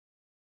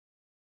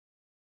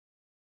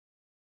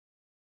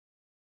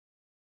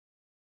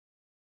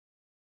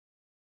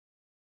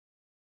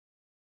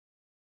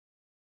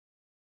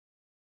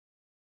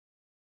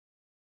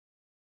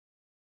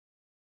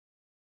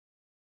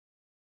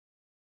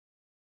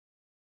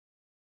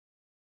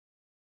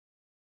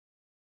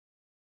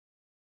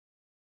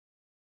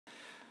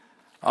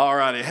All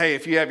righty. Hey,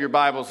 if you have your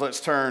Bibles, let's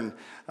turn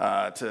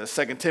to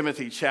 2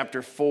 Timothy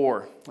chapter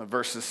 4,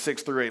 verses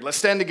 6 through 8. Let's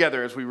stand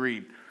together as we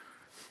read.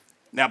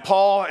 Now,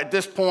 Paul, at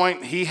this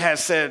point, he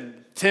has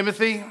said,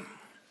 Timothy,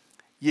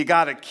 you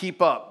got to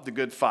keep up the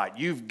good fight.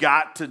 You've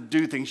got to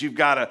do things. You've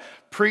got to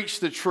preach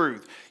the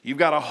truth. You've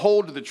got to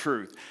hold to the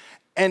truth.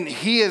 And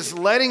he is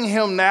letting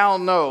him now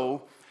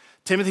know,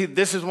 Timothy,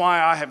 this is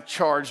why I have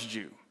charged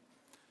you.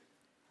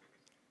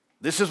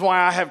 This is why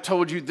I have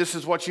told you this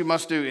is what you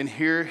must do. And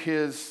here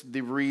is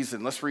the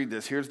reason. Let's read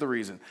this. Here's the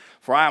reason.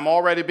 For I am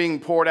already being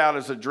poured out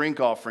as a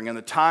drink offering, and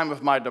the time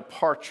of my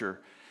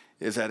departure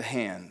is at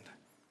hand.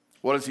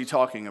 What is he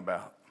talking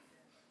about?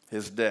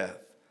 His death.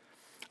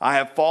 I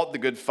have fought the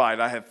good fight.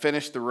 I have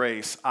finished the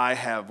race. I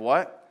have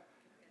what?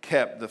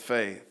 Kept the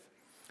faith.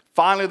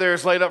 Finally, there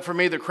is laid up for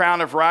me the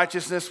crown of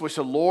righteousness, which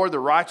the Lord, the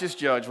righteous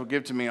judge, will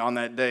give to me on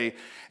that day.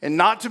 And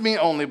not to me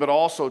only, but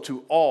also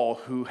to all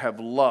who have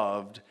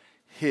loved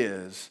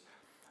his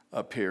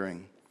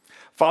appearing.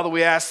 Father,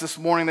 we ask this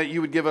morning that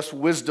you would give us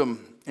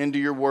wisdom into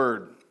your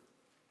word.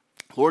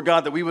 Lord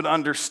God, that we would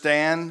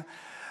understand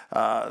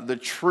the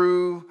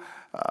true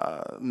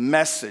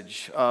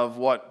message of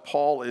what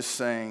Paul is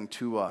saying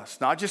to us.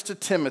 Not just to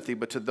Timothy,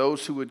 but to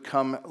those who would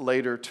come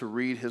later to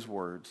read his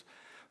words.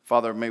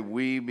 Father, may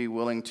we be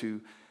willing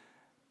to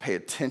pay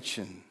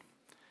attention.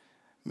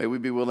 May we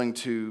be willing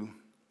to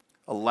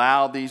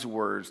allow these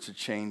words to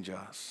change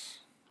us.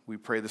 We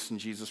pray this in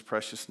Jesus'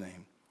 precious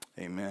name.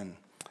 Amen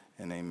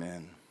and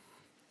amen.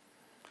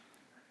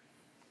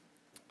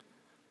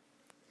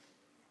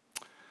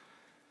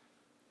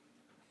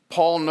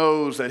 Paul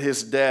knows that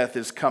his death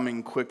is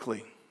coming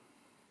quickly.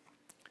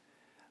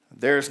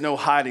 There is no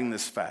hiding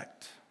this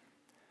fact.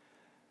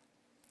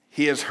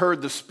 He has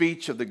heard the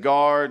speech of the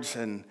guards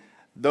and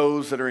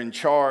those that are in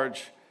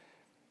charge.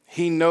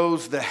 He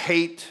knows the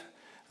hate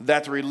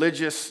that the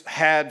religious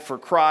had for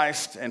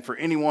Christ and for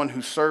anyone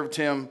who served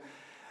him.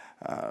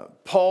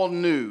 Paul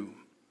knew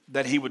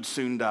that he would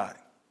soon die.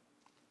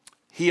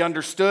 He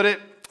understood it.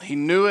 He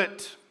knew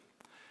it.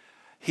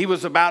 He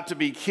was about to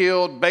be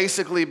killed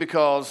basically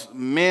because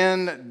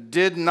men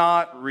did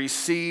not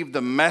receive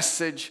the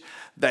message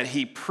that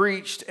he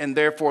preached, and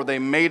therefore they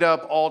made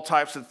up all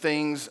types of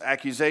things,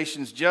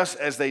 accusations, just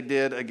as they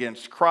did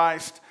against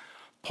Christ.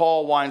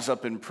 Paul winds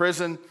up in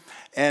prison.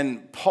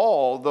 And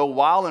Paul, though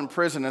while in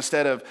prison,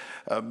 instead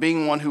of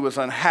being one who was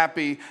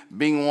unhappy,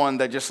 being one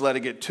that just let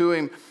it get to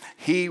him,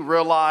 he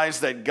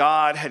realized that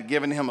God had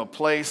given him a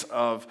place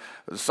of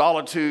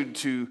solitude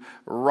to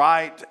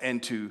write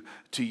and to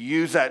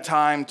use that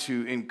time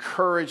to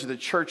encourage the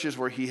churches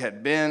where he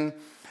had been.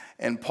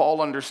 And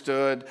Paul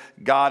understood,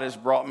 God has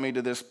brought me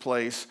to this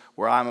place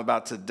where I'm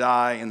about to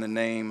die in the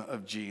name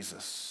of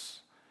Jesus.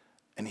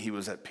 And he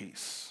was at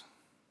peace.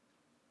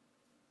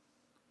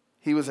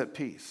 He was at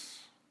peace.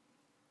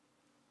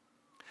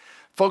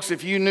 Folks,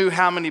 if you knew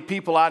how many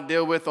people I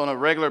deal with on a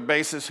regular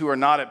basis who are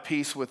not at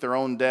peace with their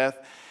own death,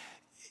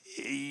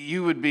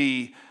 you would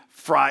be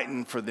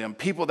frightened for them.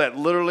 People that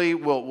literally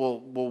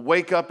will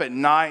wake up at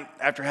night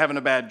after having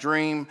a bad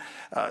dream,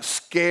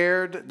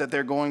 scared that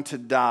they're going to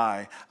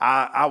die.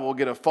 I will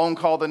get a phone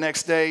call the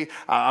next day.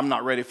 I'm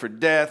not ready for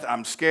death.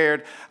 I'm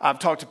scared. I've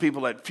talked to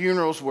people at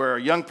funerals where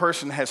a young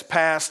person has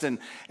passed and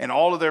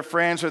all of their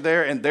friends are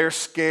there and they're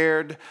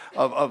scared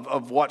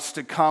of what's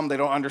to come. They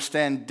don't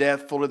understand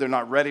death fully. They're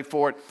not ready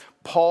for it.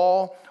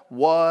 Paul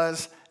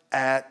was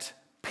at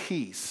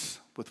peace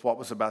with what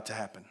was about to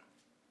happen.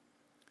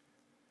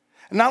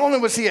 Not only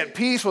was he at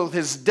peace with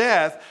his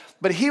death,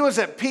 but he was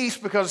at peace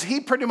because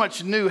he pretty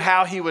much knew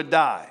how he would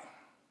die.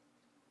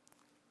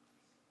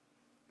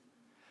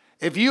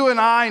 If you and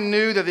I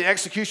knew that the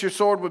executioner's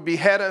sword would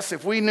behead us,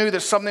 if we knew that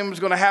something was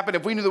going to happen,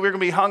 if we knew that we were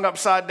going to be hung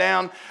upside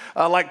down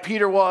like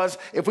Peter was,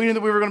 if we knew that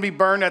we were going to be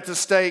burned at the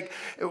stake,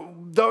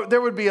 there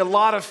would be a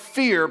lot of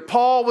fear.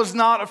 Paul was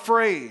not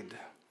afraid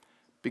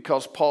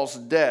because Paul's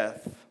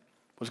death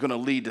was going to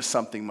lead to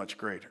something much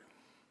greater.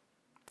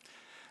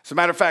 As a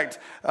matter of fact,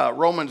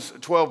 Romans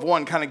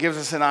 12:1 kind of gives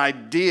us an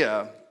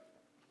idea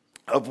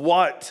of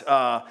what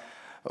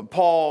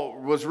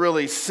Paul was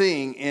really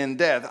seeing in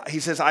death. He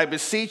says, I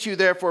beseech you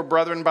therefore,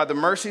 brethren, by the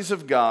mercies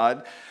of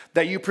God,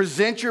 that you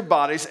present your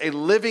bodies a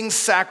living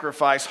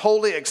sacrifice,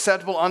 wholly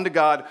acceptable unto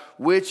God,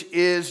 which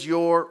is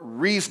your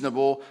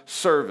reasonable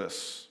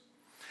service.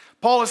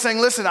 Paul is saying,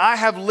 listen, I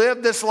have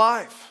lived this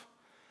life.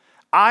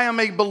 I am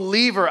a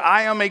believer.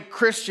 I am a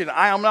Christian.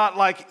 I am not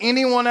like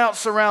anyone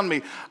else around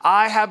me.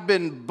 I have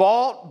been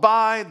bought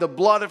by the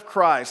blood of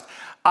Christ.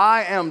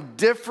 I am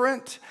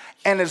different,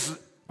 and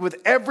with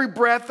every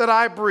breath that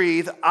I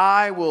breathe,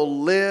 I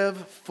will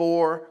live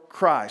for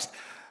Christ.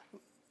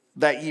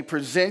 That ye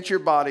present your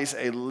bodies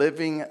a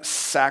living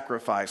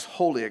sacrifice,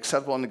 holy,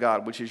 acceptable unto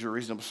God, which is your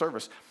reasonable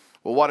service.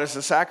 Well, what is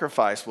the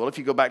sacrifice? Well, if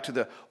you go back to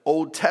the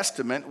Old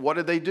Testament, what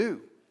did they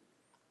do?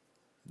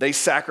 They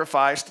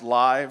sacrificed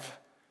live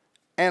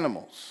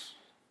animals.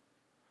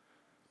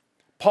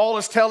 Paul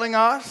is telling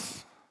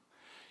us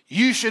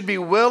you should be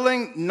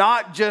willing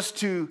not just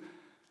to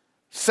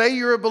say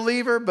you're a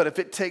believer, but if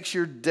it takes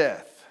your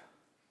death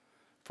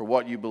for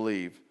what you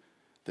believe,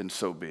 then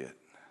so be it.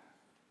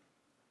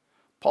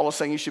 Paul is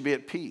saying you should be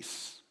at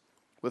peace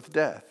with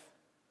death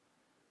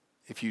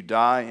if you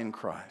die in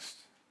Christ.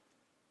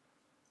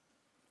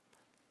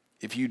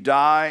 If you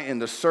die in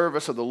the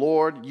service of the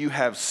Lord, you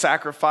have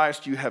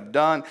sacrificed, you have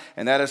done,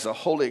 and that is a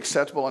wholly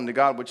acceptable unto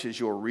God, which is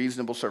your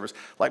reasonable service.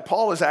 Like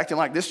Paul is acting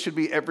like this should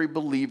be every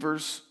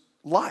believer's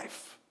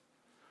life.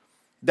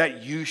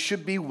 That you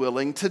should be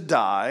willing to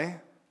die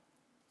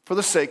for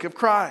the sake of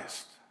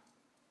Christ.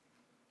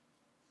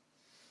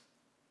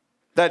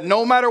 That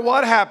no matter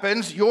what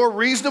happens, your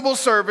reasonable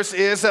service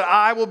is that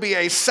I will be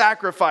a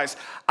sacrifice.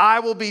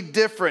 I will be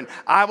different.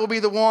 I will be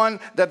the one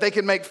that they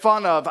can make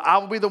fun of. I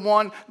will be the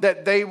one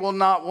that they will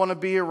not want to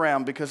be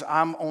around because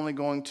I'm only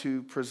going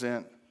to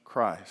present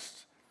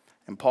Christ.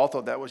 And Paul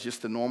thought that was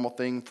just the normal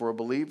thing for a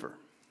believer.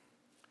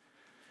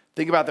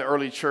 Think about the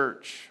early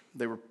church.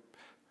 They were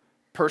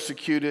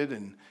persecuted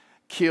and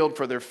killed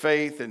for their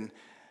faith. And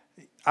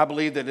I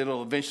believe that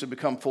it'll eventually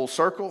become full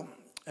circle.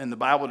 And the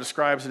Bible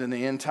describes it in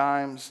the end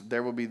times.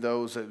 There will be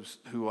those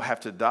who will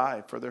have to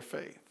die for their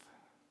faith.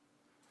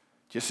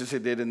 Just as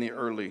it did in the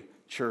early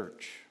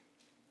church.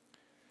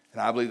 And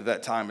I believe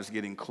that time is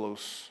getting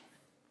close.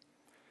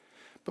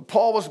 But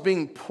Paul was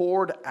being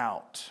poured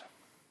out.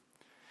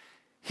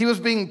 He was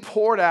being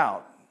poured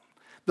out.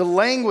 The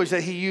language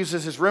that he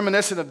uses is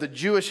reminiscent of the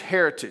Jewish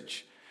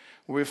heritage,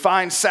 where we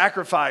find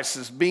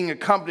sacrifices being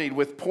accompanied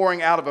with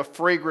pouring out of a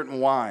fragrant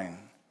wine.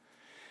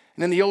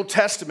 And in the Old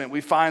Testament,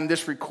 we find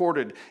this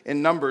recorded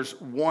in Numbers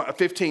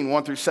 15,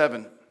 1 through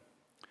 7.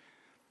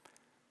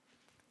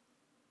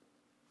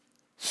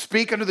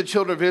 Speak unto the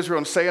children of Israel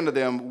and say unto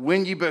them,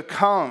 when you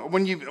become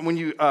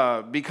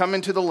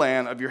into the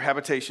land of your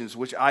habitations,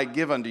 which I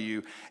give unto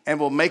you, and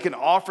will make an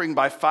offering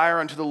by fire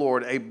unto the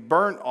Lord, a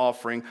burnt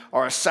offering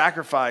or a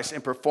sacrifice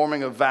in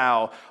performing a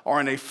vow, or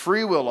in a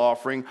freewill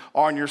offering,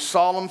 or in your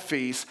solemn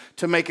feast,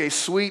 to make a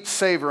sweet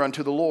savor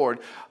unto the Lord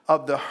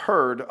of the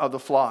herd of the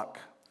flock.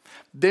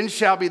 Then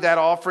shall be that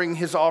offering,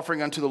 his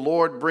offering unto the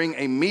Lord, bring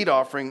a meat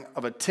offering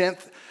of a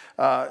tenth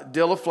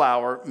dill of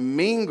flour,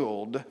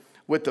 mingled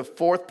with the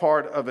fourth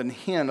part of an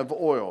hin of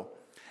oil.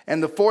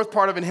 And the fourth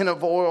part of an hin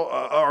of oil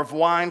or of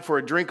wine for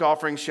a drink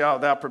offering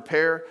shalt thou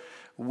prepare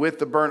with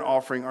the burnt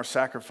offering or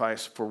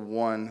sacrifice for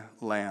one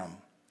lamb.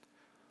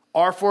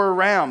 Or for a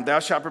ram thou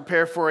shalt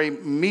prepare for a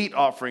meat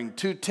offering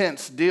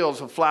 2/10 dills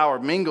of flour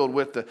mingled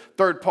with the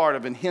third part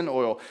of an hin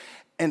oil.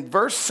 And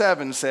verse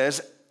 7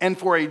 says, and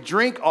for a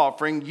drink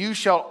offering you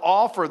shall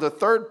offer the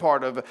third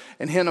part of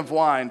an hin of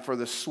wine for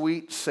the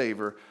sweet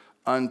savor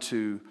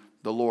unto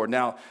the Lord.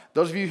 Now,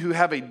 those of you who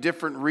have a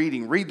different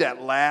reading, read that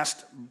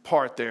last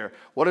part there.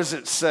 What does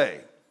it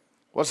say?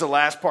 What's the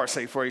last part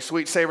say? For a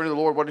sweet savor unto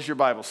the Lord, what does your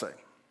Bible say?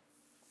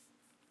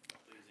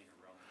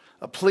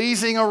 A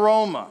pleasing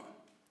aroma.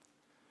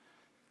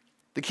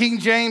 The King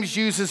James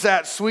uses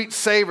that sweet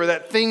savor,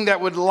 that thing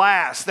that would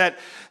last. That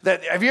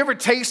have you ever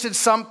tasted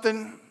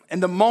something?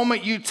 And the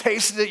moment you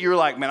tasted it, you're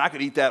like, man, I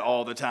could eat that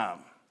all the time.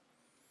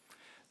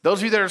 Those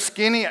of you that are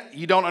skinny,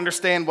 you don't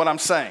understand what I'm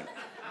saying.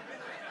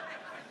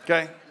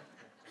 Okay?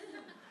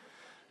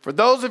 For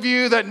those of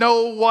you that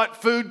know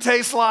what food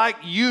tastes like,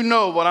 you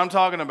know what I'm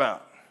talking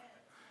about.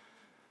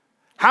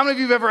 How many of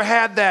you have ever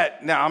had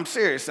that? Now, I'm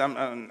serious.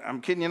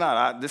 I'm kidding you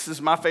not. This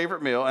is my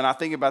favorite meal, and I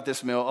think about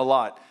this meal a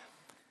lot.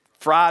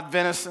 Fried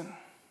venison,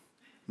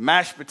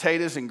 mashed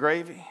potatoes and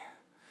gravy,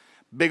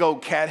 big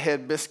old cat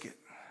head biscuit.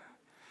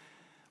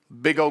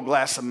 Big old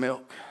glass of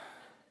milk.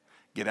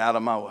 Get out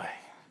of my way.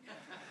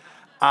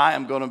 I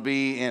am going to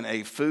be in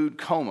a food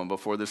coma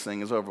before this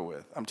thing is over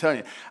with. I'm telling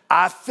you.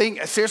 I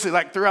think, seriously,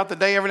 like throughout the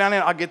day, every now and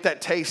then, I'll get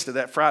that taste of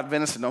that fried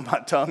venison on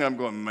my tongue. And I'm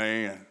going,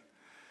 man,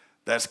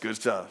 that's good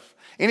stuff.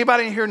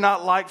 Anybody in here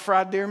not like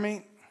fried deer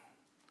meat?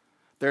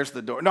 There's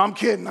the door. No, I'm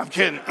kidding. I'm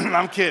kidding.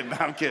 I'm kidding.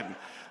 I'm kidding.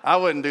 I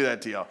wouldn't do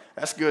that to y'all.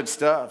 That's good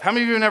stuff. How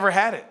many of you have never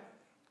had it?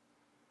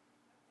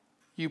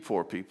 You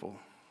poor people.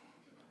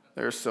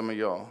 There's some of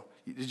y'all.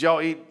 Did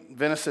y'all eat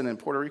venison in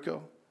Puerto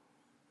Rico?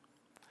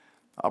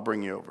 I'll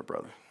bring you over,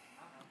 brother.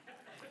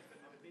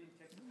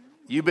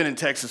 You've been in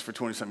Texas for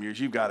 20-some years.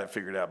 You've got it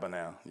figured out by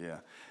now. Yeah.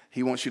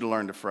 He wants you to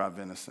learn to fry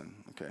venison.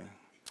 Okay.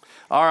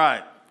 All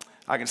right.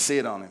 I can see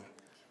it on him.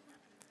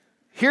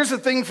 Here's the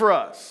thing for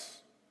us.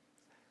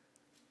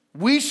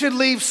 We should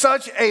leave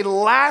such a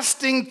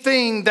lasting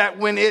thing that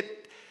when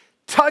it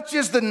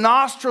touches the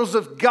nostrils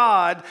of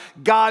God,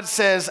 God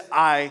says,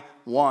 I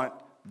want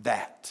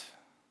that.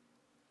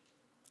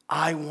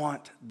 I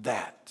want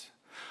that.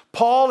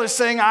 Paul is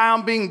saying, I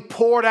am being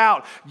poured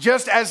out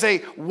just as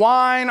a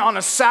wine on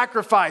a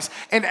sacrifice.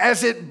 And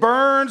as it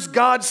burns,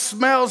 God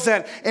smells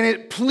that and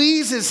it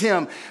pleases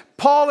him.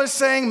 Paul is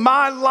saying,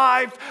 my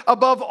life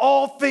above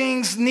all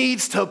things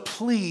needs to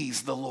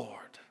please the Lord.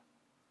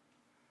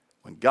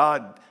 When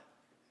God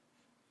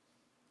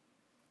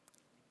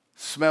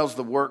smells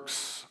the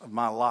works of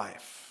my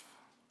life,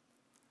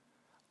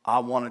 I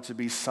want it to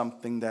be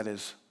something that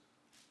is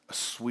a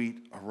sweet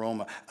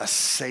aroma, a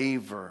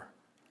savor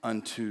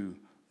unto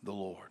the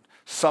Lord.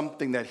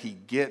 Something that he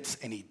gets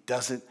and he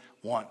doesn't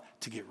want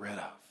to get rid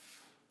of.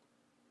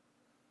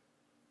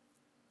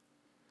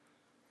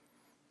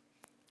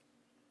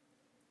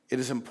 it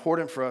is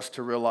important for us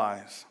to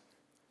realize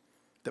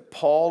that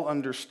Paul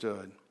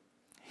understood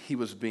he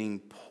was being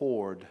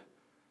poured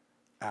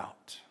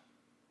out.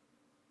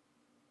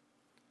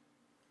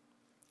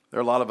 There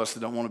are a lot of us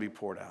that don't want to be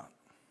poured out.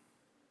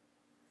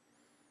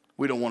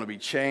 We don't want to be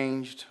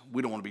changed.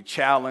 We don't want to be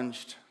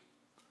challenged.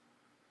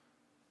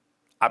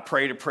 I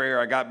prayed a prayer,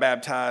 I got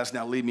baptized,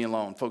 now leave me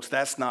alone. Folks,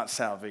 that's not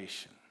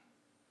salvation.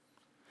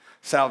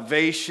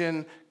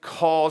 Salvation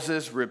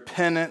causes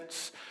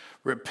repentance.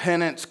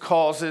 Repentance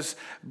causes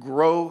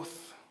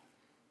growth.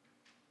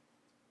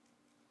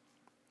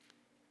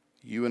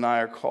 You and I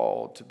are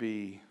called to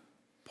be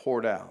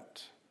poured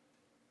out.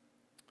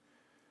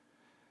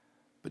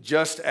 But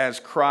just as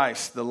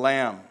Christ, the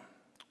Lamb,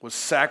 was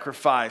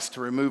sacrificed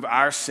to remove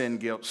our sin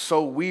guilt,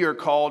 so we are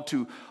called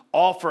to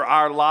offer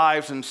our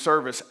lives and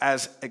service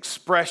as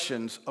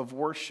expressions of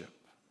worship.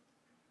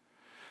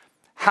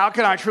 How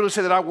can I truly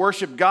say that I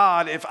worship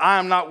God if I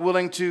am not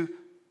willing to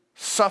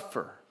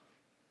suffer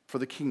for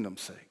the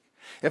kingdom's sake?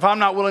 If I'm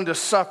not willing to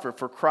suffer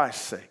for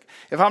Christ's sake?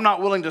 If I'm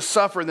not willing to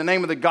suffer in the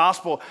name of the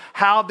gospel,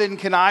 how then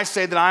can I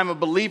say that I'm a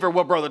believer?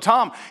 Well, Brother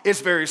Tom,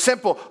 it's very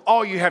simple.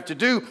 All you have to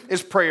do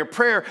is pray a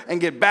prayer and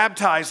get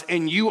baptized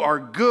and you are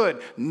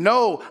good.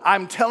 No,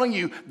 I'm telling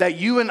you that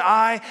you and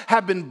I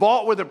have been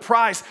bought with a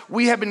price.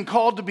 We have been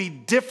called to be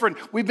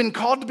different. We've been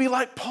called to be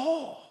like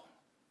Paul.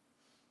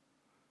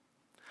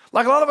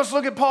 Like a lot of us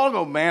look at Paul and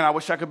go, man, I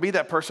wish I could be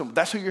that person.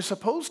 That's who you're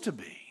supposed to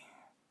be.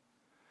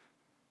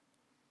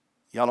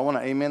 Y'all don't want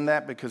to amen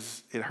that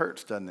because it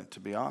hurts, doesn't it, to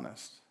be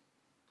honest?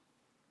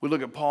 We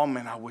look at Paul,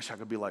 man, I wish I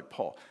could be like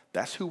Paul.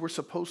 That's who we're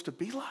supposed to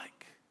be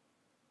like.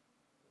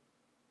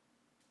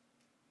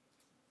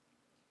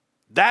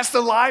 That's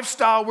the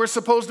lifestyle we're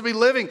supposed to be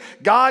living.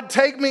 God,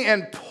 take me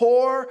and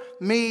pour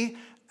me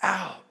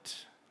out.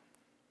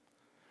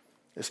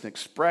 It's an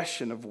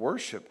expression of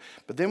worship.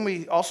 But then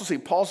we also see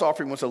Paul's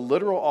offering was a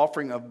literal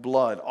offering of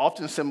blood,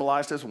 often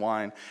symbolized as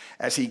wine,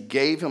 as he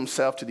gave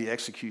himself to the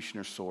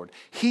executioner's sword.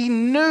 He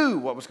knew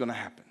what was going to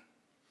happen.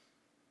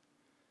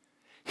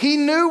 He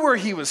knew where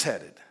he was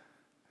headed.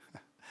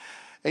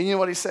 And you know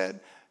what he said?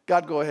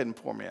 God, go ahead and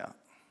pour me out.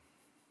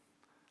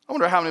 I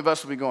wonder how many of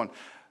us will be going,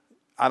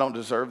 I don't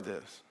deserve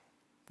this.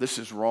 This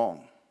is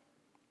wrong.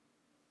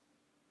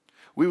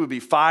 We would be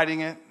fighting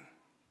it.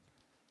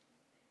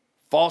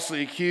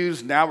 Falsely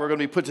accused, now we're going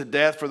to be put to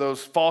death for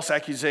those false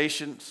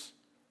accusations.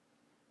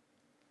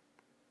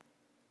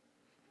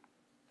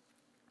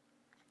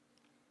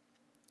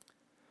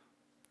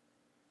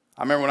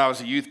 I remember when I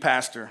was a youth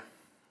pastor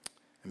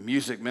and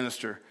music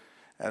minister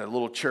at a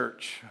little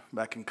church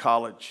back in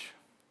college.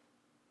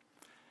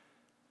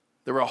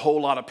 There were a whole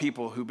lot of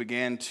people who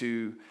began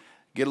to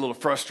get a little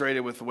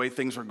frustrated with the way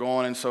things were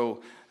going, and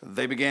so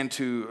they began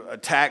to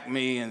attack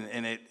me, and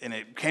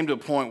it came to a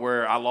point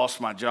where I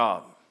lost my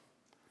job.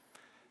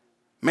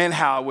 Man,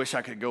 how I wish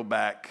I could go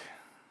back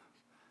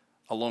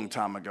a long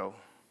time ago.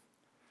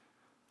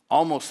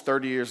 Almost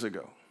 30 years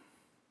ago.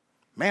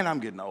 Man, I'm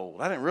getting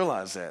old. I didn't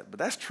realize that, but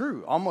that's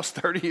true. Almost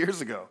 30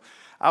 years ago.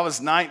 I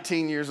was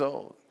 19 years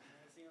old.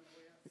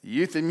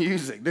 Youth and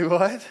music. Do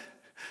what?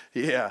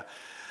 Yeah.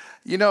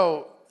 You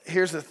know,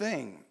 here's the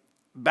thing.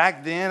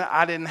 Back then,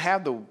 I didn't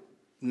have the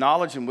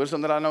knowledge and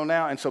wisdom that I know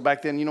now. And so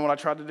back then, you know what I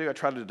tried to do? I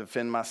tried to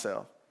defend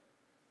myself.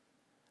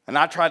 And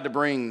I tried to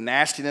bring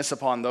nastiness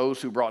upon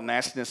those who brought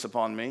nastiness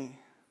upon me.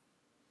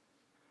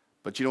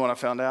 But you know what I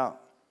found out?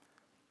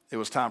 It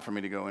was time for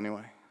me to go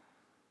anyway.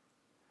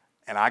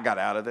 And I got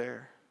out of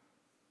there.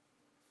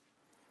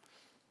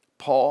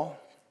 Paul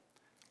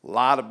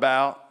lied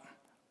about,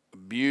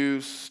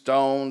 abused,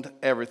 stoned,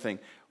 everything.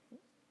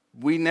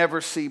 We never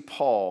see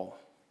Paul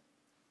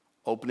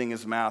opening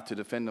his mouth to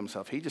defend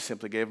himself. He just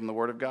simply gave him the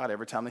word of God.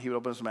 Every time that he would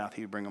open his mouth,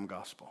 he would bring him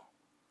gospel.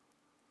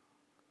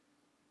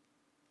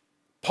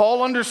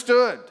 Paul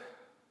understood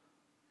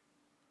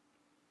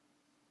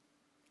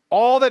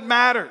all that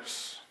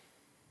matters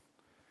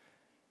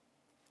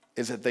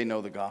is that they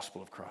know the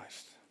gospel of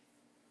Christ.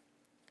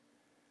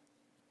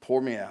 Pour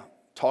me out,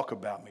 talk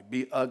about me,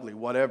 be ugly,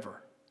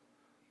 whatever.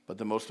 But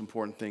the most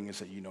important thing is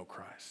that you know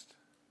Christ.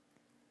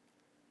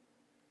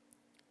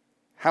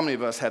 How many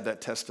of us have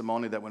that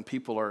testimony that when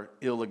people are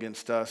ill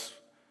against us,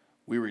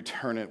 we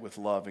return it with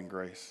love and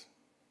grace?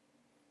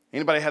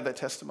 Anybody have that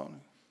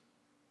testimony?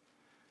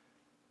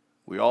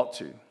 We ought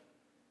to.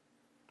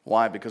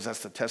 Why? Because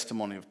that's the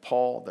testimony of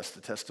Paul. That's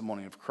the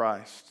testimony of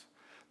Christ.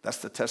 That's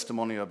the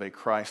testimony of a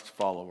Christ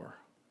follower.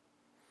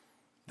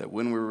 That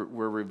when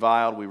we're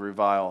reviled, we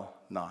revile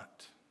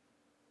not.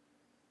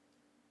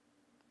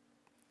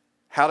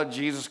 How did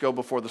Jesus go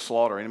before the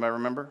slaughter? Anybody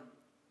remember?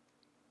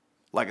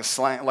 Like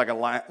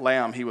a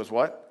lamb, he was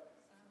what?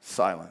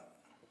 Silent.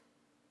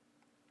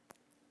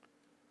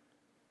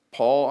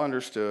 Paul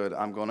understood,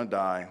 I'm going to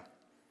die.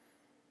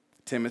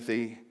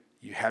 Timothy,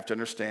 you have to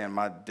understand,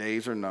 my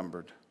days are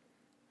numbered.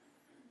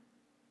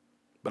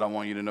 But I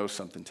want you to know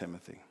something,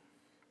 Timothy.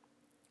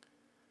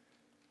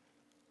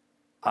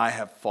 I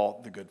have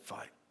fought the good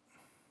fight.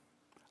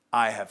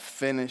 I have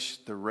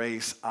finished the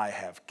race. I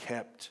have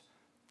kept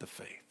the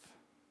faith.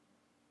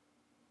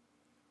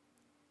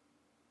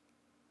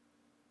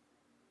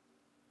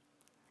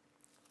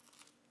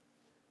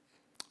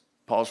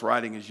 Paul's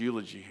writing his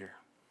eulogy here.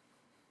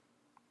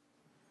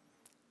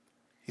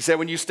 He said,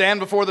 when you stand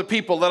before the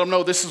people, let them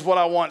know this is what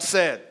I once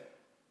said.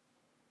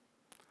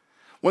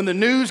 When the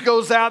news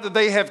goes out that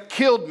they have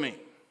killed me,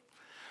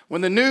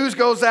 when the news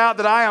goes out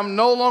that I am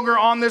no longer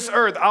on this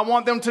earth, I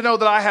want them to know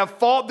that I have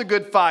fought the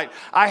good fight,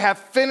 I have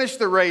finished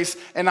the race,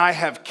 and I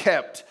have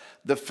kept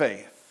the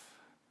faith.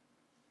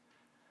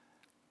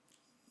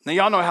 Now,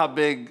 y'all know how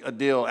big a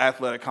deal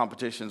athletic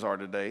competitions are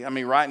today. I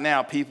mean, right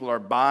now, people are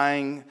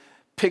buying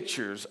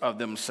pictures of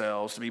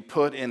themselves to be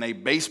put in a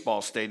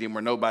baseball stadium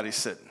where nobody's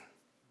sitting.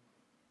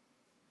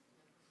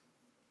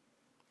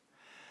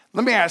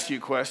 Let me ask you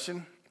a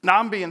question. Now,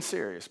 I'm being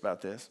serious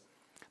about this.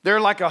 They're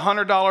like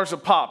 $100 a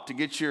pop to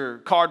get your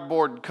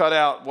cardboard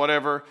cutout,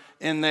 whatever,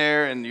 in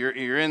there, and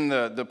you're in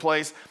the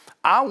place.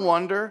 I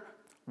wonder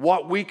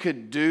what we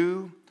could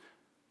do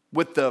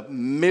with the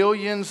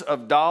millions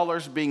of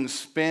dollars being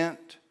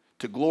spent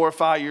to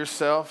glorify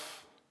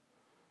yourself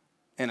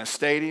in a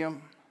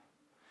stadium.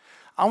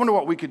 I wonder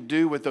what we could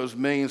do with those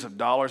millions of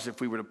dollars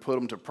if we were to put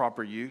them to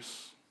proper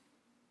use.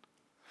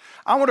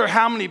 I wonder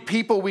how many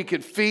people we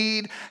could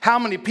feed, how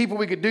many people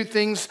we could do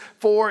things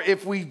for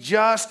if we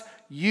just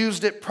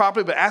used it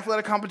properly. But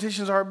athletic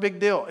competitions are a big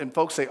deal. And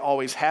folks, they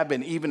always have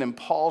been, even in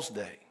Paul's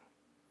day.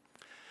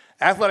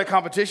 Athletic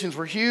competitions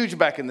were huge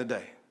back in the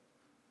day.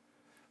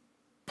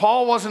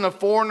 Paul wasn't a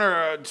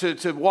foreigner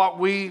to what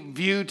we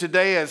view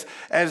today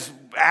as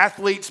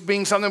athletes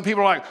being something.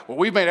 People are like, well,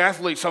 we've made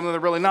athletes something they're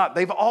really not.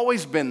 They've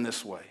always been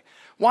this way.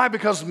 Why?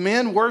 Because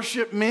men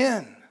worship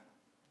men.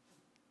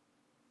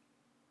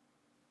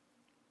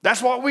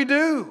 That's what we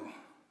do.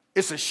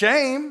 It's a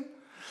shame.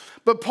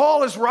 But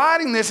Paul is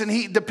writing this,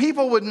 and the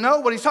people would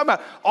know what he's talking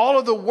about. All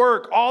of the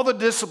work, all the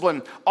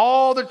discipline,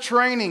 all the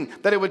training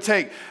that it would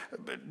take.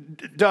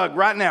 Doug,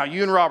 right now,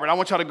 you and Robert, I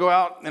want y'all to go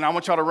out, and I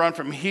want y'all to run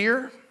from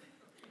here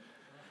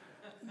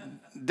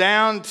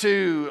down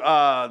to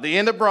the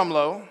end of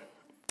Brumlow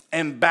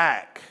and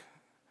back.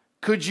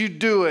 Could you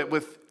do it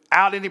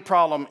without any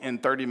problem in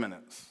 30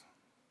 minutes?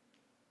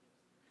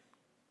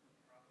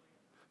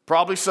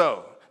 Probably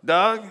so.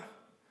 Doug?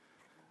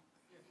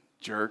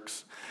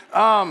 Jerks.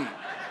 No,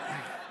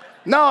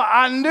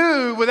 I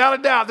knew without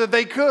a doubt that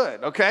they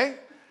could, okay?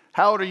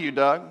 How old are you,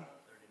 Doug?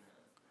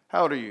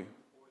 How old are you?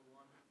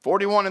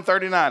 41 and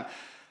 39.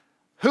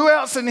 Who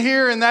else in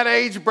here in that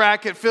age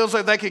bracket feels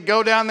like they could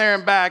go down there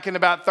and back in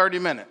about 30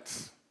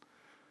 minutes?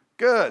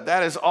 Good,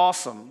 that is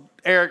awesome.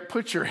 Eric,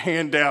 put your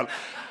hand down.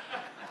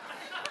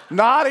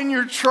 Not in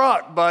your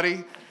truck,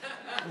 buddy.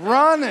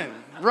 Running,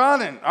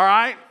 all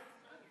right?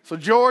 So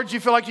George, you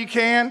feel like you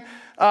can?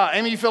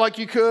 Amy, you feel like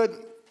you could?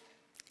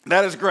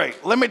 That is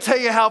great. Let me tell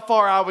you how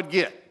far I would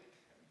get.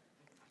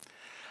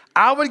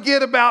 I would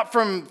get about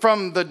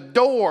from the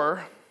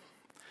door,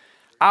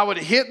 I would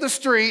hit the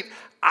street.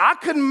 I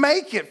could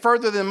make it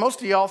further than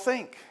most of y'all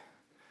think.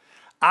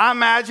 I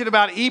imagine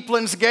about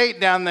Eaplin's Gate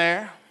down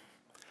there.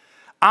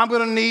 I'm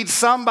going to need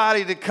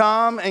somebody to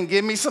come and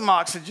give me some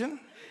oxygen.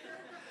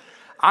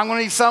 I'm going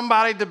to need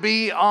somebody to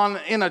be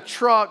in a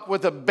truck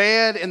with a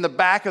bed in the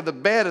back of the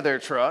bed of their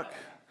truck.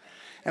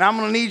 And I'm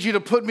going to need you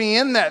to put me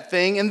in that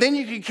thing, and then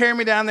you can carry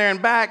me down there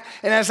and back.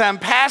 And as I'm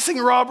passing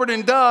Robert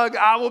and Doug,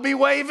 I will be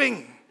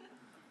waving.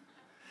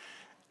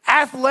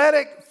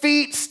 Athletic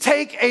feats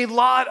take a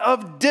lot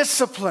of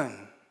discipline.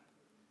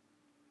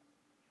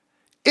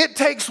 It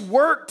takes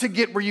work to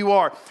get where you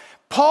are.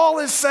 Paul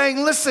is saying,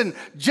 listen,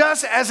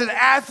 just as an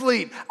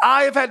athlete,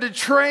 I have had to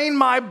train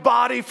my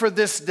body for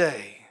this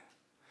day.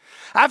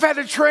 I've had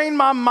to train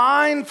my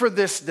mind for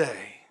this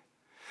day.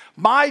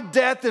 My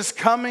death is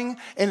coming,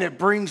 and it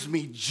brings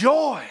me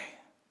joy.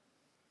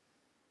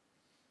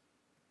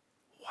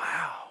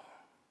 Wow.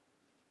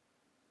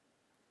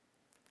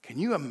 Can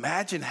you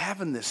imagine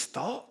having this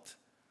thought?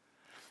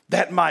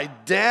 That my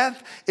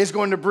death is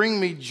going to bring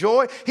me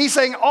joy? He's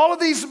saying all of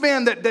these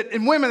men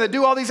and women that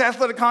do all these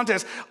athletic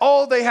contests,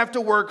 they have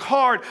to work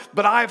hard,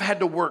 but I've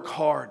had to work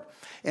hard.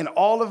 And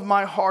all of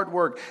my hard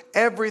work,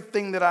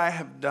 everything that I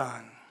have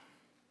done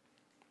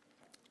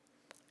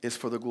is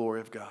for the glory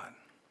of God.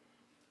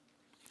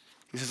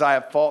 He says, I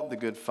have fought the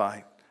good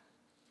fight.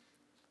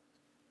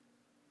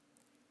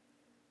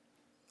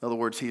 In other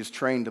words, he has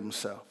trained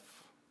himself.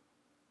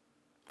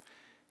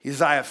 He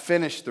says, I have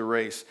finished the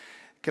race.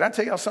 Can I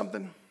tell y'all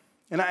something?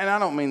 And I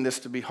don't mean this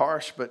to be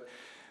harsh, but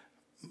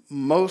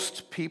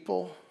most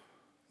people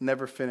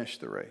never finish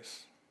the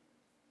race.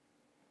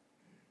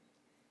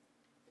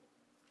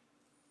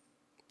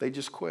 They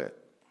just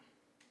quit.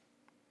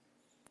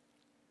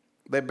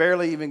 They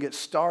barely even get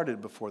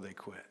started before they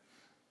quit.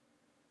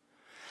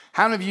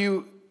 How many of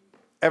you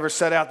ever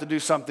set out to do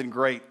something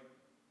great,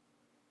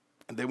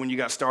 and then when you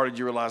got started,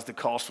 you realized the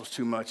cost was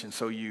too much, and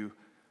so you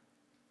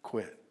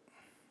quit?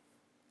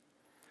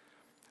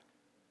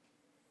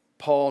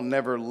 Paul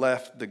never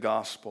left the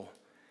gospel.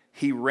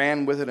 He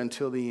ran with it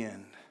until the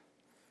end.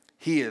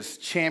 He is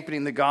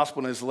championing the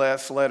gospel in his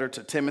last letter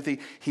to Timothy.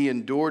 He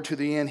endured to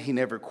the end. He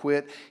never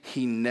quit.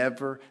 He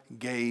never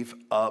gave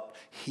up.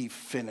 He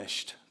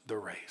finished the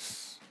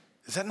race.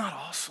 Is that not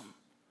awesome?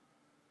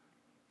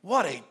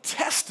 What a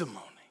testimony.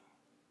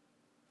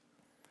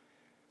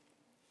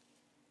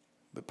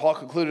 But Paul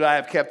concluded, I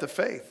have kept the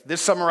faith.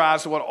 This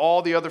summarized what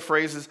all the other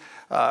phrases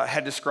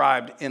had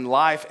described. In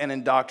life and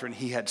in doctrine,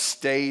 he had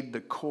stayed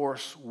the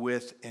course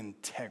with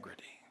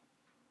integrity.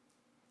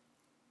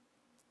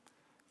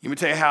 Let me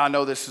tell you how I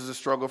know this is a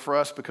struggle for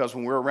us, because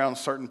when we're around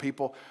certain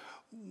people,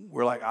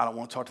 we're like, I don't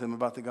want to talk to them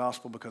about the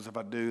gospel, because if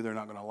I do, they're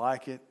not going to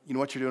like it. You know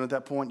what you're doing at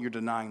that point? You're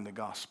denying the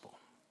gospel.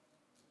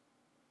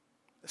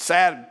 It's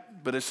sad,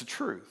 but it's the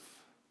truth.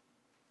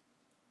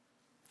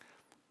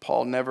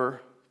 Paul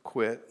never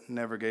quit,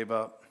 never gave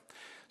up.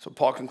 So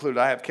Paul concluded,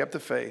 I have kept the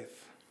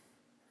faith.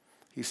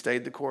 He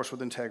stayed the course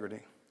with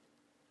integrity.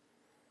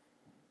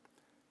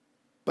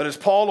 But as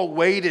Paul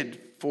awaited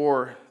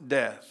for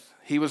death,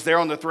 he was there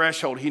on the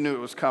threshold. He knew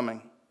it was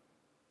coming.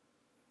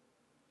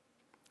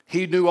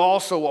 He knew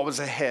also what was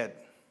ahead.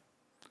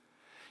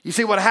 You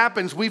see, what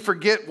happens, we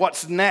forget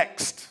what's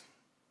next.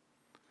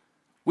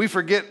 We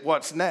forget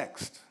what's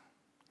next.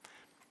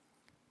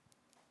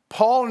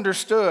 Paul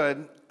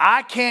understood,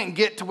 I can't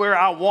get to where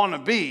I want to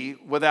be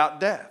without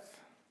death.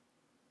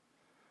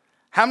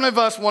 How many of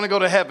us want to go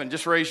to heaven?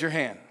 Just raise your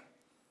hand.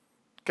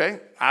 Okay?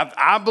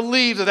 I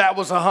believe that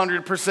was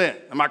 100%.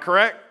 Am I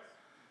correct?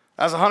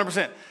 That's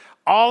 100%.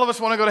 All of us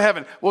want to go to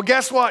heaven. Well,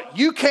 guess what?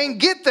 You can't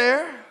get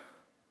there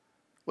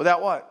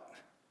without what?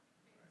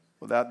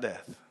 Without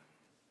death.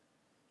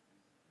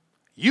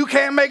 You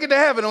can't make it to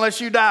heaven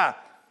unless you die,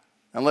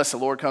 unless the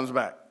Lord comes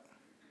back.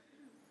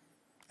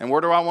 And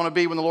where do I want to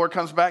be when the Lord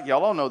comes back?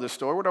 Y'all all know this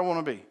story. Where do I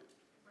want to be?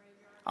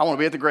 I want to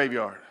be at the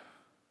graveyard.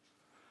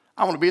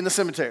 I want to be in the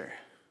cemetery.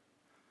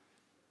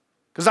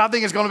 Because I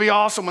think it's going to be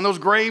awesome when those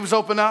graves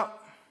open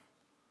up.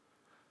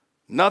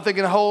 Nothing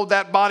can hold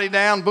that body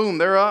down. Boom,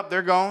 they're up,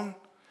 they're gone.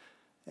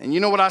 And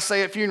you know what I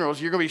say at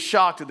funerals? You're going to be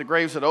shocked at the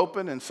graves that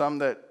open and some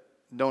that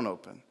don't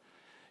open.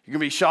 You're going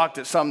to be shocked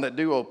at some that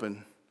do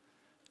open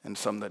and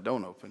some that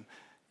don't open.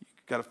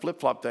 You've got to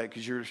flip-flop that,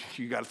 because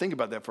you got to think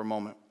about that for a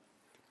moment.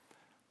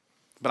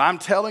 But I'm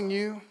telling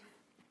you,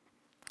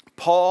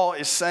 Paul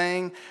is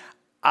saying,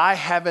 I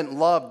haven't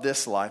loved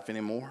this life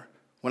anymore.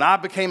 When I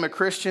became a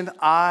Christian,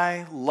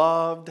 I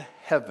loved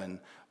heaven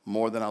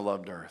more than I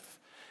loved earth.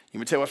 You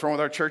want me to tell you what's wrong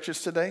with our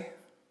churches today?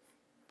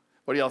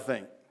 What do y'all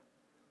think?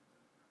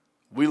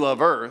 We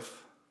love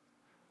earth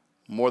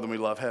more than we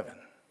love heaven.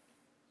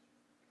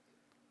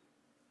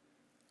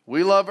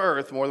 We love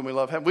earth more than we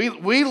love heaven.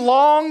 We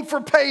long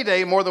for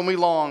payday more than we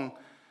long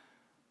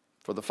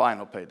for the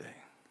final payday.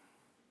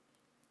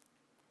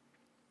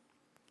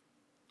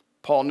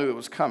 Paul knew it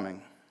was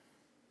coming.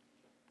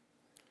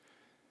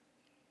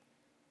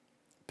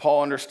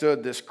 Paul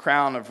understood this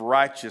crown of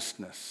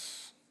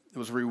righteousness. It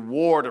was a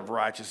reward of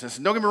righteousness.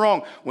 And don't get me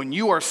wrong, when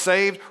you are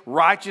saved,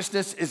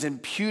 righteousness is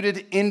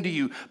imputed into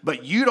you.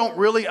 But you don't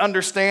really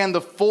understand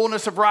the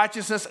fullness of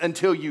righteousness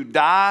until you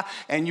die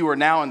and you are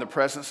now in the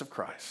presence of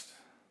Christ.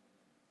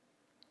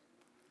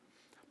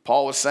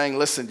 Paul was saying,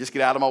 listen, just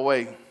get out of my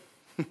way.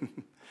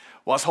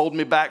 What's holding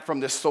me back from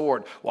this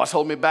sword? What's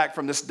holding me back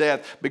from this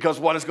death?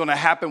 Because what is going to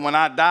happen when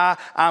I die?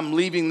 I'm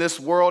leaving this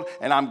world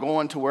and I'm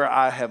going to where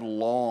I have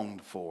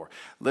longed for.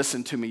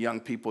 Listen to me, young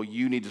people.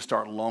 You need to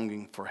start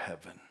longing for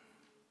heaven.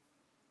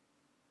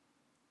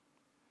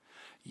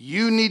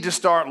 You need to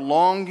start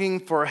longing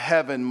for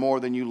heaven more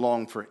than you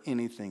long for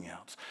anything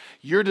else.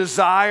 Your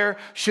desire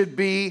should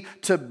be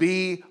to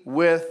be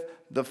with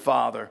the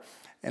Father.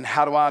 And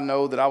how do I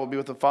know that I will be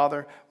with the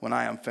Father? When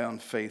I am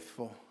found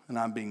faithful and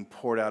I'm being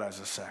poured out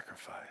as a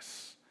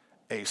sacrifice,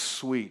 a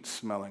sweet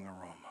smelling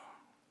aroma.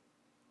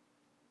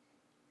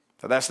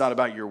 So that's not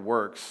about your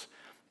works.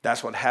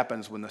 That's what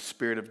happens when the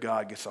Spirit of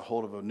God gets a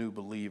hold of a new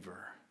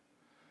believer.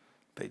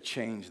 They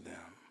change them.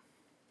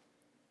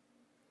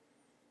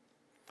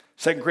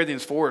 2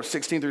 Corinthians 4,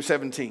 16 through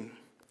 17.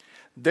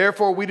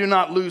 Therefore, we do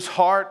not lose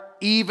heart,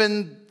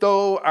 even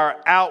though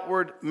our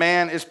outward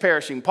man is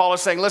perishing. Paul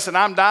is saying, listen,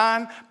 I'm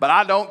dying, but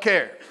I don't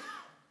care.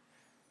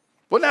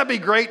 Wouldn't that be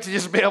great to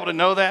just be able to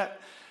know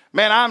that?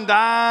 Man, I'm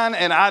dying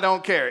and I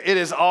don't care. It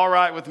is all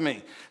right with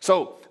me.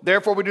 So,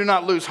 therefore, we do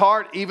not lose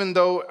heart, even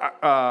though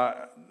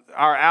our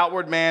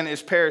outward man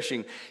is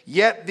perishing.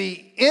 Yet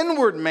the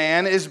inward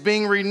man is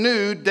being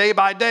renewed day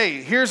by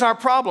day. Here's our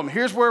problem.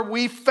 Here's where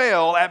we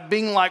fail at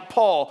being like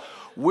Paul.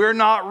 We're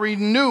not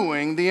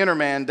renewing the inner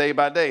man day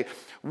by day.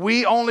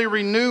 We only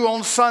renew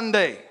on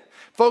Sunday.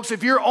 Folks,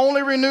 if you're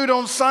only renewed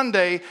on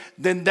Sunday,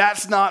 then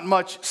that's not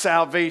much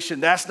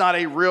salvation. That's not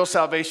a real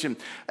salvation.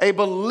 A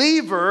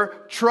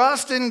believer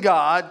trusts in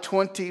God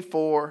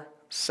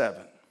 24/7,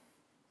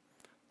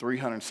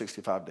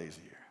 365 days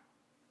a year.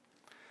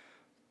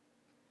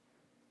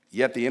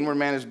 Yet the inward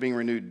man is being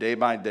renewed day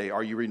by day.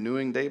 Are you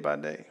renewing day by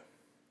day?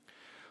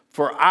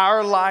 For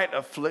our light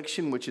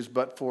affliction, which is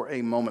but for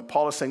a moment.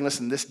 Paul is saying,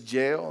 listen, this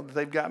jail that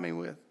they've got me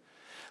with,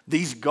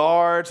 these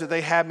guards that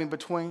they have me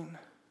between,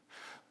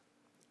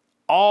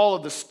 all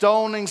of the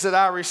stonings that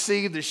I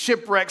received, the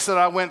shipwrecks that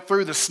I went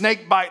through, the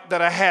snake bite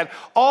that I had,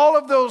 all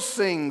of those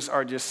things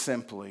are just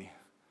simply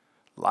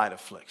light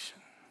affliction,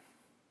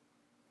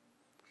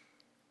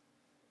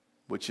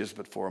 which is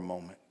but for a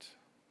moment.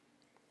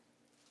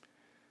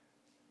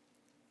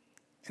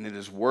 and it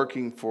is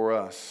working for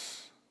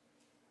us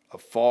a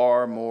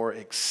far more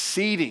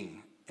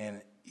exceeding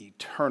and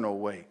eternal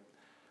weight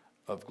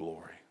of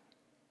glory.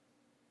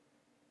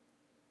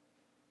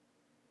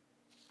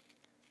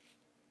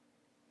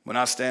 When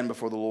I stand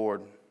before the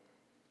Lord,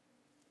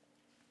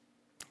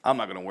 I'm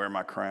not going to wear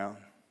my crown.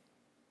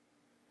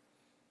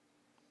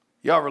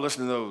 Y'all ever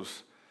listen to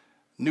those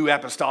new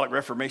apostolic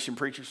Reformation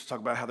preachers talk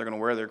about how they're going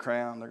to wear their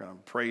crown? They're going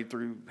to pray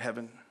through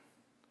heaven.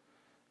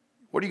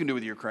 What are you going to do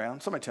with your crown?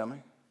 Somebody tell me.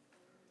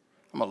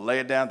 I'm going to lay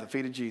it down at the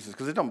feet of Jesus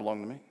because it don't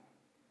belong to me.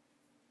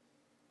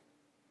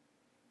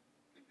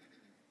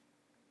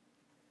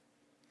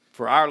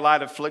 For our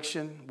light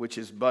affliction, which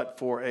is but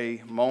for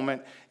a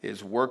moment,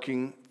 is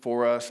working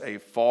for us a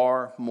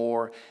far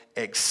more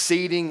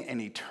exceeding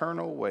and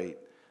eternal weight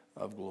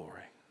of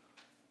glory.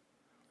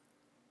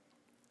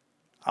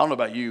 I don't know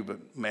about you,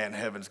 but man,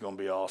 heaven's going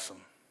to be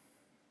awesome.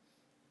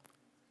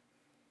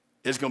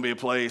 It's going to be a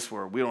place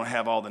where we don't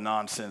have all the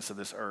nonsense of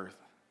this earth.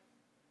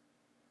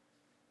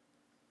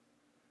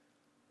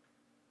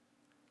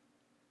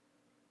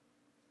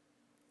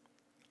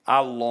 I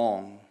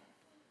long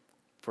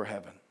for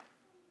heaven.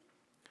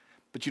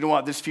 But you know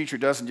what? This future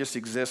doesn't just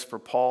exist for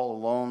Paul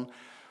alone,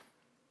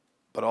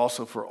 but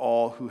also for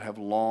all who have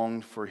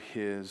longed for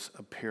his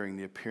appearing,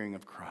 the appearing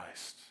of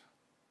Christ.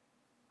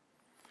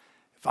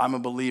 If I'm a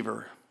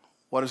believer,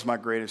 what is my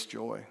greatest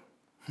joy?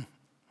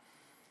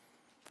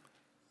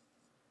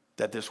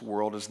 That this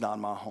world is not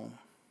my home.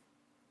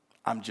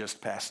 I'm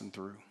just passing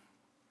through.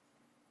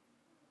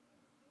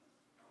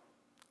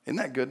 Isn't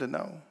that good to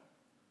know?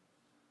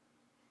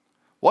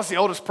 What's the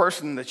oldest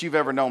person that you've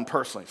ever known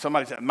personally?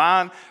 Somebody said,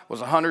 mine was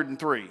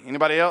 103.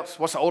 Anybody else?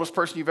 What's the oldest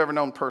person you've ever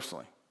known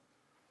personally?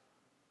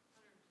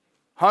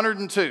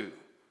 102.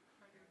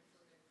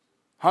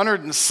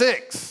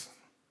 106.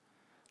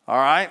 All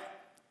right.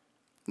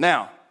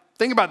 Now,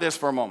 think about this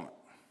for a moment.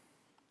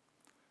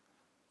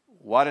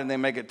 Why didn't they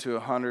make it to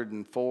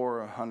 104,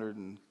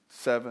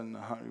 107,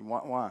 100?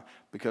 Why?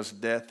 Because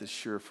death is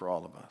sure for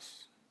all of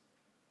us.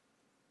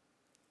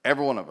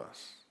 Every one of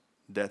us,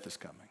 death is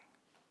coming.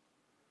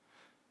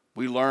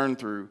 We learned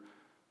through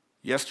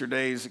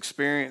yesterday's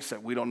experience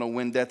that we don't know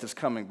when death is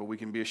coming, but we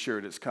can be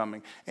assured it's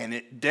coming.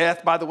 And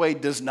death, by the way,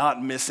 does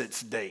not miss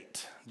its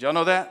date. Did y'all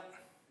know that?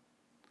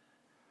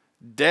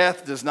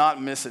 Death does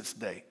not miss its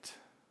date.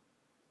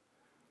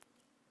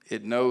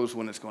 It knows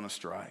when it's going to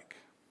strike.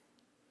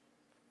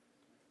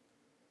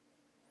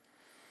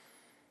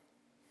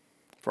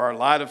 For our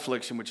light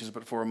affliction, which is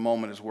but for a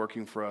moment, is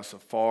working for us a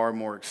far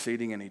more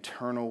exceeding and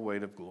eternal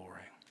weight of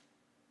glory.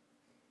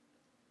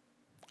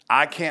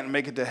 I can't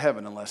make it to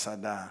heaven unless I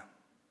die.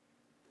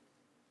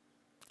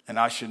 And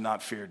I should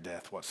not fear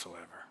death whatsoever.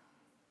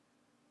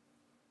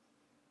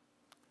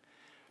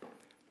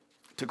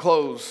 To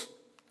close,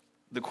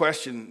 the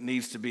question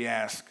needs to be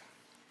asked.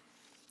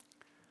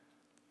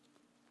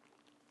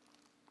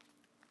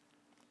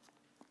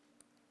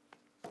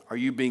 Are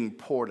you being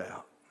poured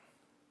out?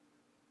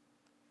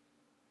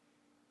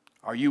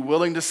 Are you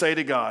willing to say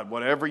to God,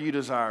 whatever you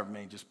desire of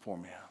me, just pour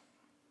me out?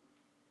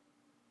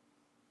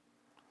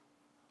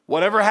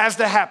 Whatever has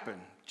to happen,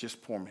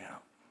 just pour me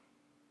out.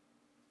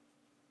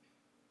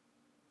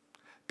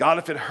 God,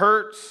 if it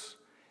hurts,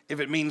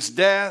 if it means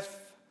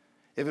death,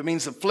 if it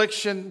means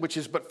affliction, which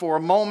is but for a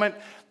moment,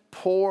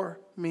 pour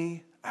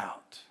me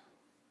out.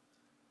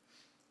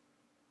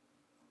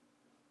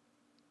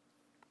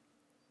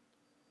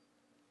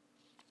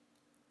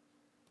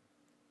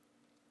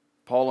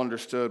 Paul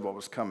understood what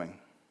was coming,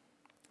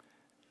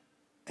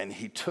 and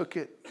he took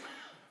it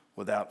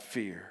without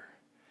fear.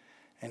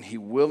 And he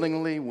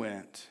willingly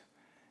went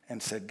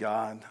and said,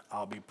 God,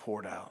 I'll be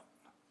poured out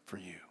for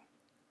you.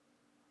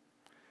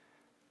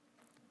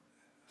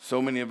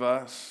 So many of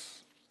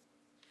us,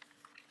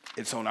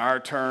 it's on our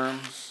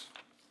terms.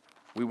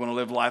 We want to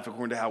live life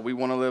according to how we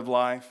want to live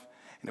life.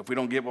 And if we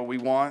don't get what we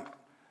want,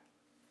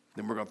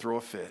 then we're going to throw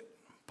a fit.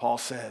 Paul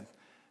said,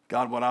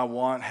 God, what I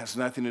want has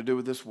nothing to do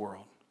with this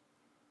world.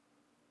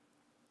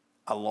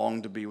 I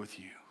long to be with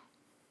you.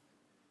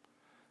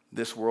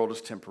 This world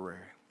is temporary.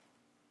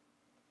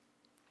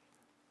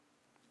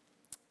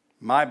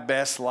 My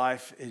best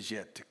life is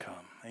yet to come.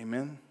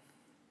 Amen?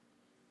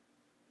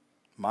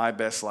 My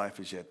best life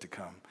is yet to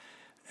come.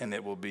 And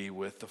it will be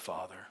with the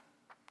Father.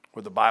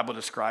 Where the Bible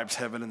describes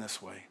heaven in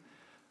this way.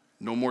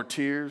 No more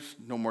tears,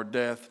 no more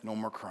death, no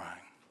more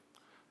crying.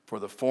 For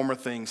the former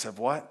things have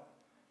what?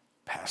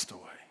 Passed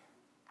away.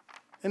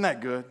 Isn't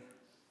that good?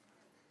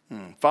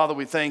 Father,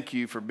 we thank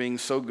you for being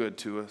so good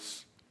to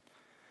us.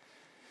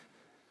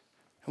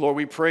 Lord,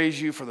 we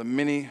praise you for the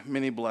many,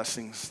 many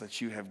blessings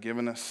that you have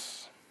given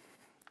us.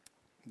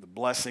 The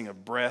blessing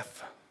of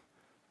breath,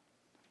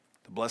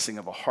 the blessing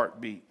of a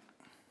heartbeat,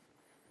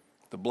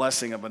 the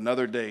blessing of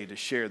another day to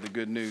share the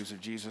good news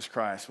of Jesus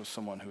Christ with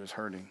someone who is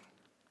hurting.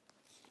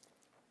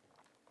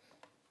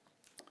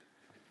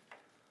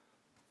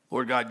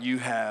 Lord God, you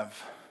have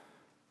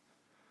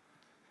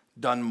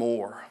done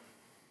more.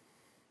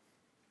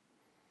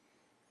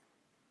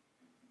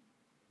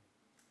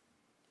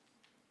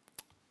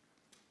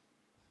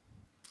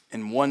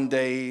 in one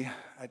day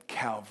at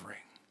Calvary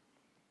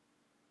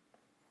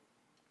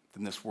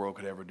than this world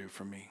could ever do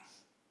for me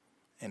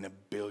in 1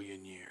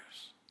 billion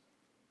years.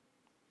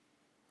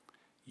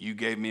 You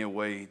gave me a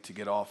way to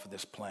get off of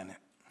this planet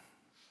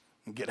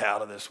and get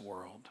out of this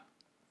world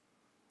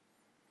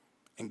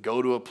and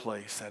go to a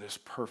place that is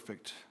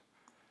perfect,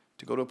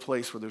 to go to a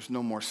place where there's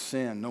no more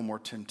sin, no more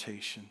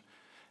temptation.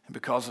 And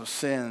because of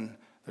sin,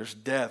 there's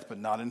death, but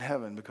not in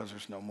heaven because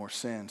there's no more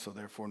sin, so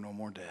therefore no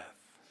more death.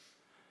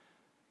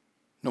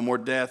 No more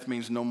death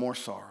means no more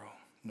sorrow.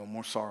 No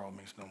more sorrow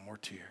means no more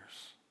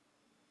tears.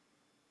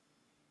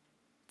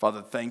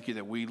 Father, thank you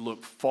that we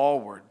look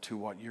forward to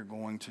what you're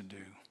going to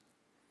do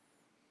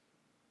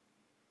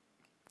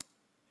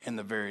in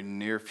the very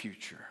near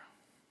future.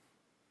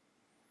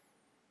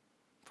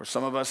 For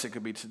some of us, it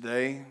could be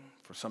today.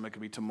 For some, it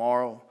could be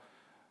tomorrow.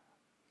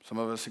 Some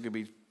of us, it could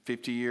be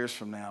 50 years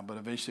from now. But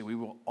eventually, we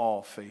will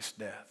all face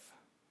death.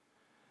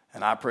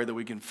 And I pray that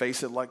we can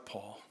face it like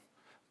Paul.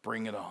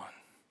 Bring it on.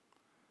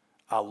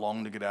 I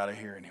long to get out of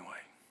here anyway.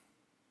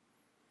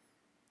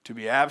 To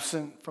be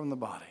absent from the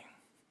body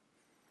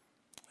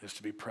is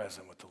to be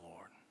present with the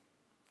Lord.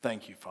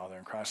 Thank you, Father.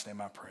 In Christ's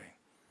name I pray.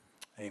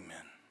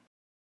 Amen.